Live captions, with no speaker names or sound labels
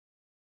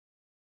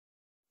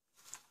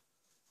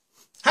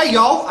Hey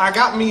y'all, I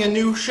got me a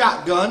new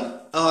shotgun.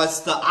 It's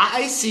the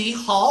IAC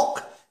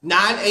Hawk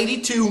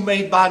 982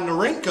 made by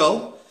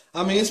Norinco.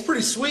 I mean, it's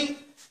pretty sweet.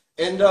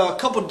 And a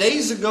couple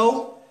days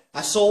ago,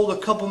 I sold a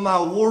couple of my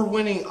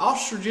award-winning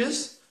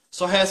ostriches.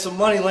 So I had some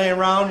money laying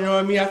around, you know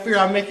what I mean? I figured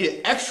I'd make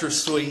it extra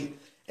sweet.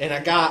 And I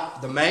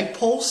got the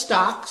Magpul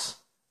stocks.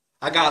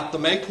 I got the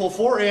Magpul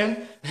Forend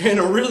and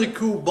a really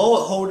cool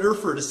bullet holder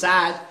for the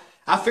side.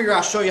 I figure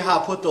I'll show you how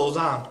to put those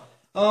on.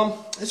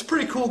 It's a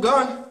pretty cool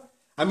gun.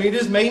 I mean, it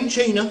is made in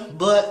China,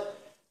 but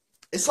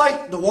it's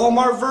like the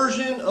Walmart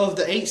version of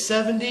the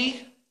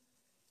 870,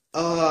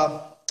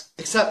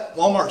 except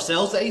Walmart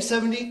sells the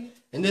 870,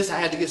 and this I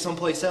had to get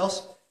someplace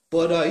else.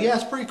 But yeah,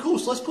 it's pretty cool,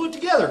 so let's put it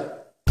together.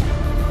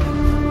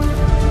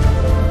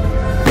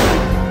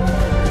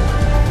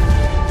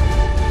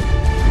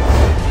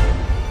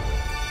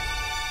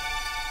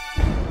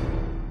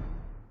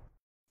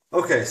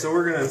 Okay, so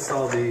we're going to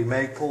install the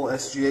Magpul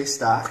SGA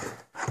stock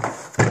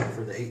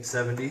for the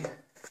 870.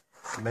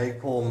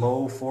 Magpul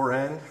Mo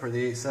Forend for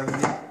the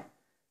 870,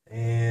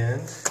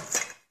 and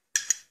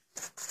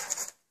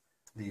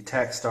the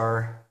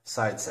Tacstar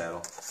Side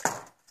Saddle.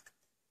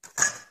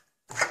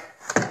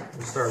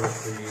 We'll start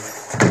with the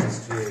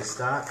SGA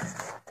stock.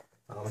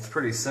 It's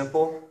pretty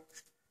simple.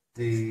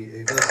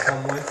 It does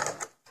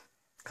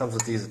comes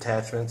with these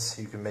attachments.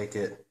 You can make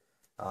it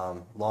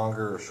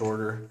longer or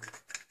shorter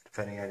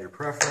depending on your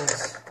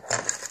preference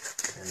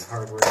and the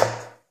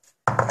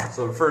hardware.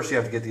 So first you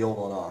have to get the old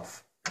one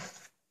off.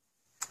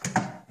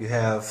 You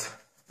have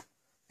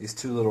these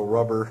two little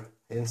rubber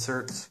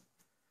inserts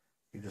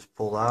you just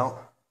pull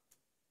out.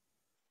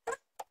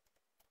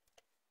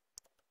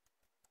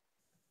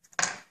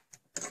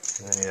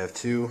 And then you have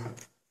two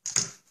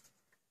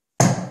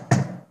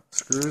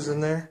screws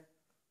in there.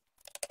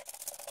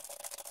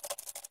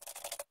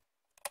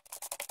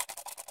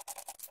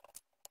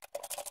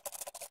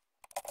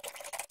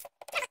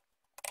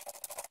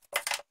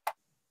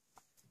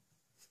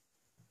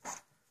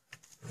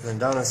 And then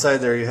down inside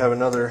there you have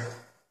another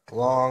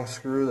long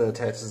screw that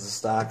attaches the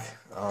stock.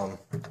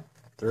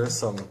 There is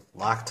some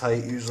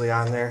Loctite usually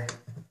on there,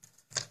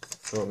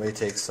 so it may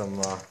take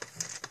some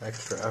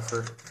extra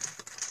effort.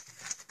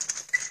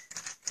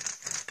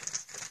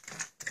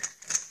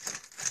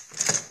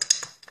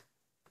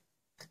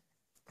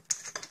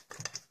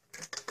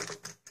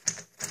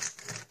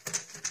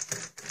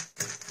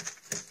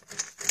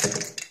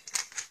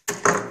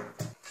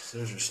 So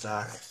there's your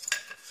stock.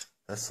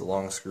 That's the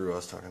long screw I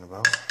was talking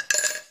about.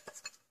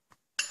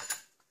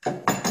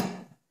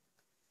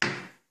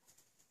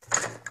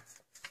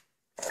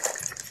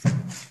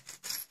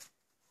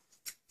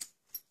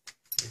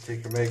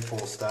 Take your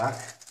Magpul stock.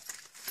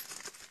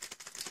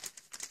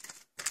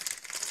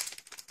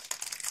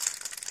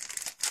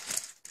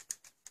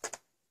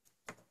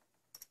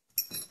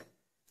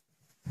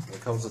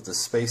 It comes with the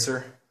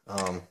spacer.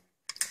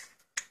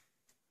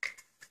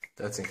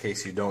 That's in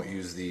case you don't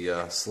use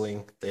the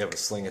sling. They have a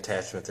sling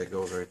attachment that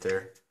goes right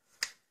there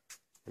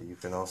that you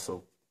can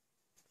also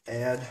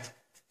add.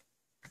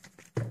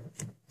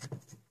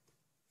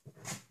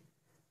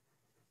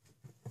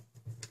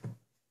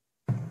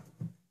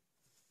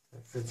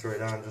 Fits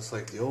right on just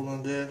like the old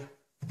one did.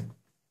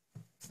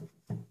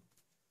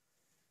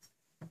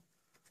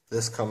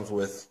 This comes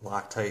with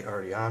Loctite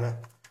already on it.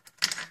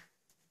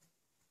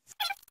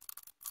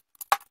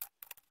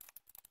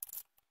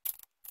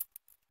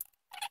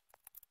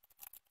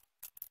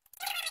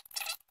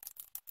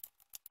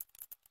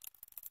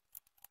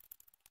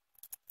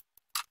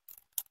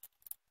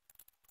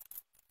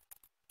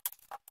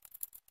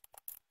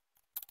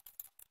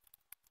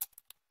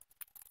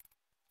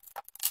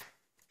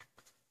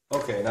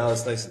 Okay, now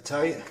it's nice and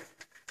tight.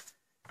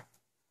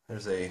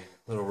 There's a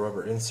little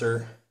rubber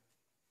insert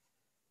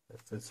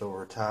that fits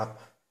over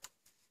top.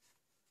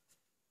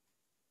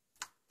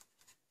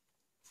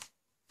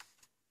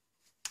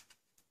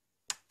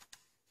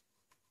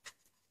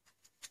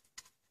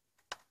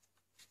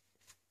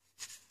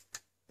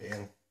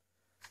 And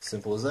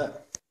simple as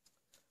that.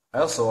 I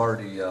also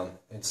already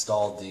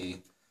installed the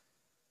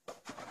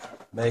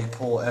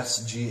Magpul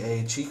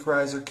SGA cheek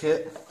riser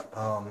kit.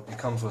 It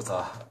comes with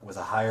a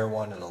higher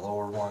one and a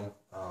lower one.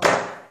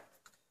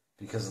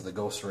 Because of the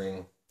ghost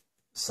ring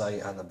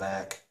sight on the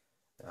back,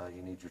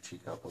 you need your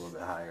cheek up a little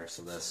bit higher,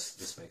 so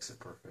this makes it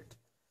perfect.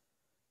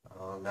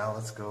 Now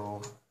let's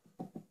go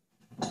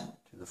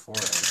to the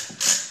Forend.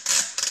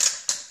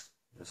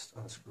 Just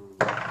unscrew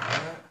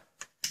that.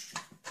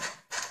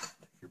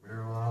 Take your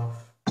barrel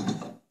off.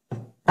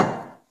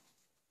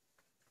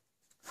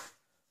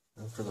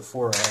 And for the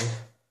Forend,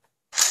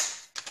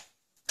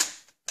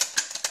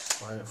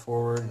 slide it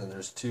forward, and then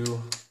there's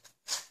two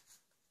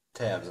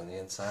tabs on the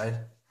inside.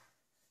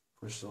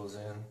 Push those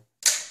in, and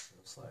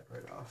slide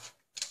right off.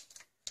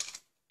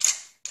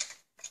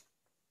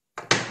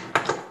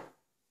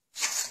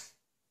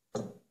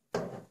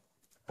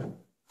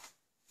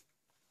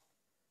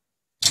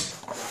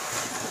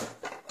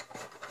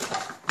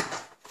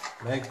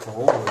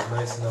 Magpul was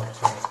nice enough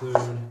to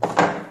include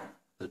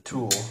the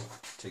tool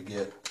to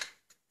get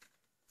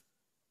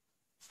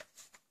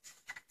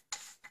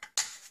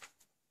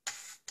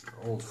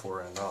old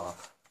forend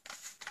off.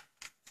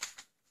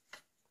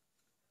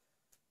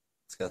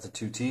 It's got the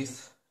 2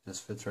 teeth,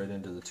 just fits right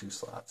into the 2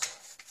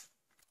 slots.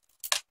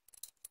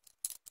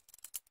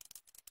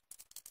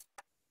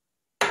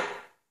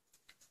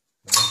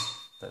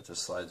 That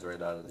just slides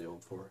right out of the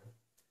old forend.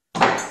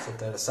 Set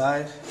that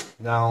aside.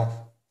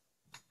 Now,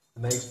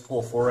 the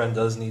Magpul forend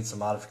does need some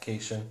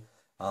modification.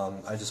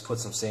 I just put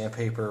some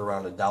sandpaper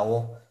around a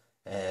dowel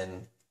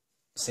and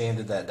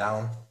sanded that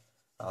down.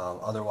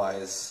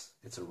 Otherwise,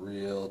 it's a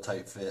real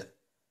tight fit.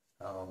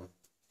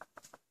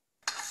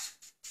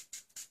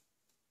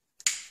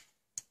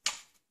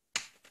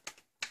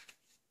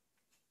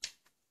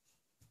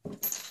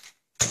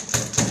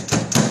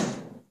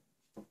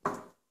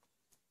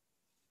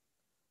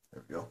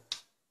 There we go.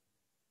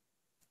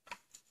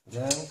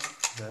 Then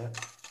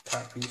that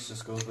top piece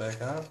just goes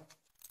back on.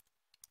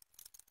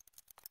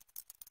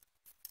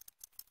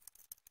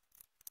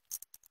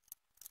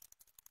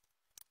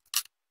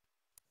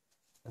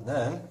 And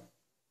then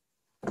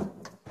put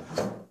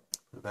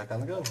it back on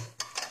the gun.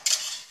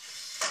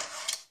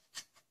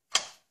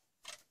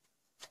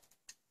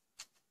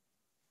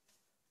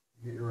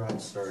 Get your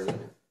rod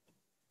started.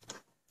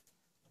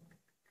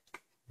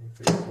 You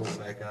put your bolt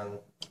back on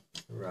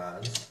the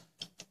rods.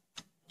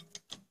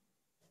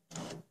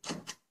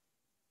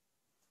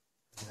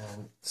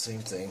 And same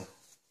thing.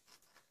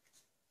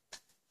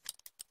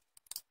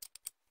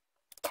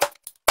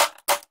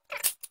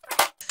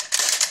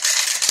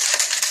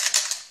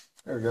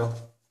 There we go.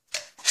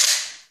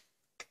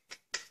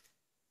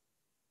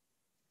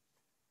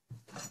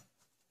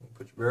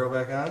 Put your barrel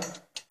back on.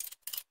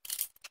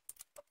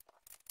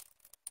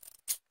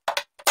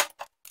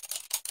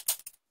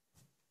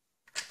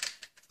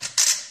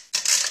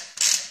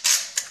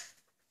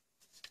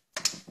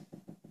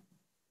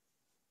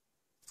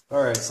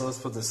 Alright, so let's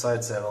put the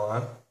side saddle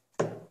on.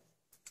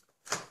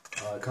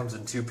 It comes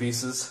in 2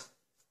 pieces.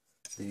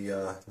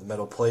 The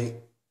metal plate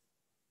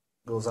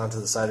goes onto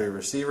the side of your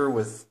receiver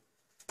with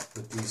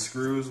these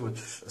screws,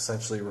 which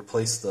essentially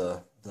replace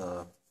the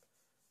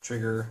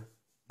trigger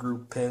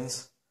group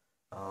pins,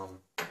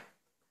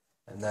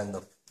 and then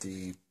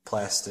the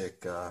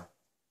plastic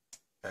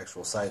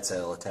actual side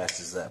saddle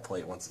attaches to that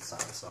plate once it's on.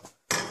 So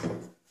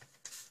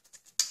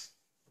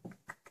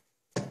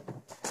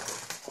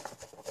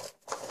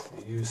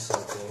you use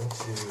something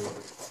to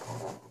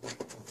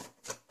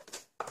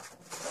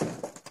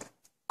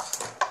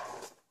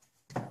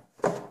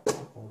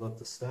hold up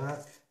the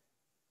stock.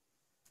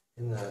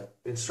 In the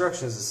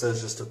instructions it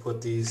says just to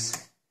put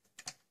these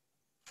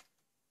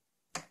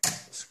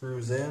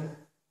screws in,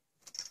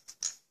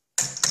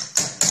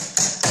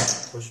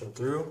 push them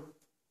through,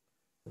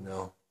 and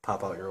they'll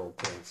pop out your old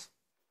pins.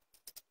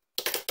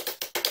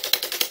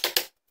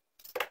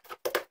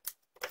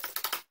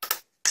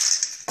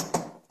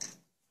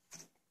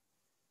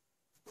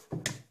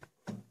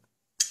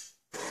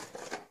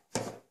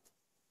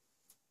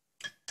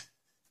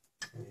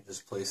 And you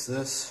just place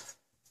this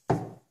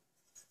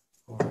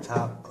over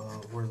top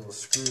of where those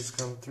screws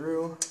come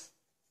through.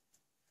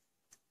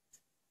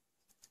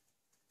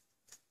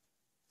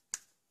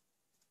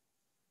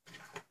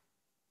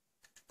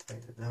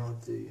 Tighten it down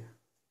with the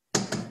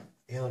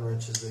Allen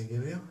wrenches they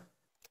give you.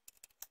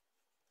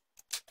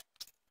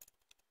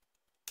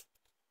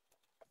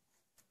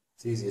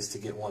 It's easiest to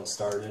get one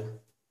started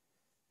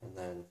and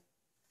then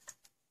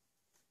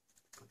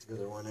put the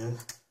other one in.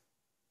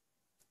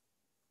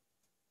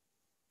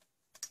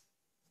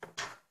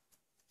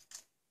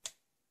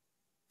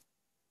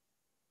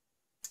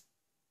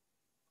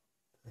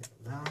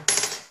 Down.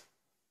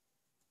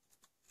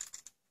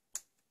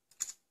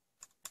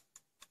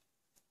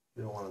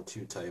 You don't want them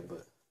too tight,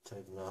 but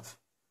tight enough.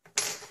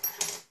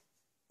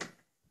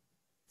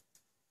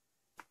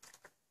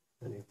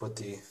 Then you put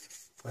the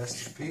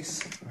plastic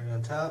piece right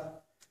on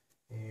top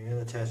and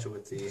attach it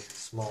with the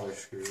smaller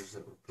screws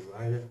that were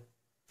provided.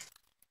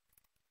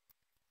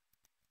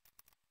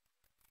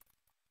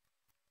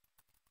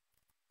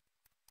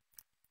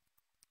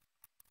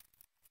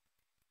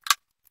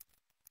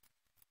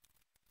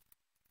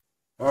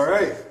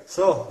 Alright,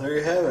 so there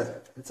you have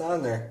it. It's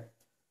on there.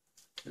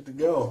 Good to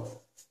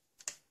go.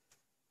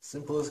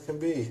 Simple as can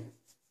be.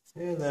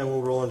 And then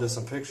we'll roll into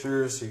some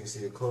pictures so you can see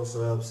the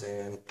close-ups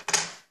and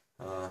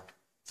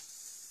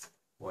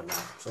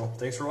whatnot. So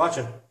thanks for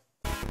watching.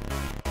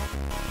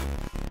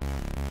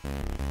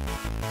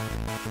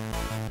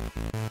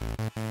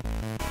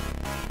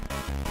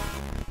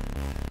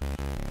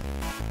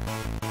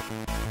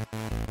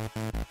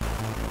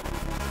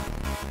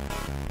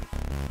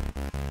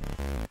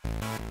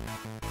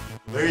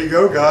 There you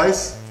go,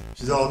 guys.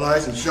 She's all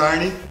nice and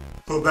shiny,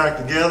 put back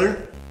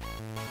together.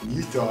 And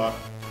you thought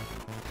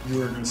you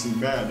weren't going to see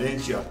bad,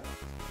 didn't you?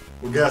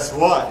 Well, guess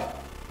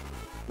what?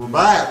 We're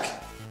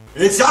back.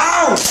 It's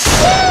on!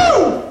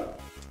 Woo!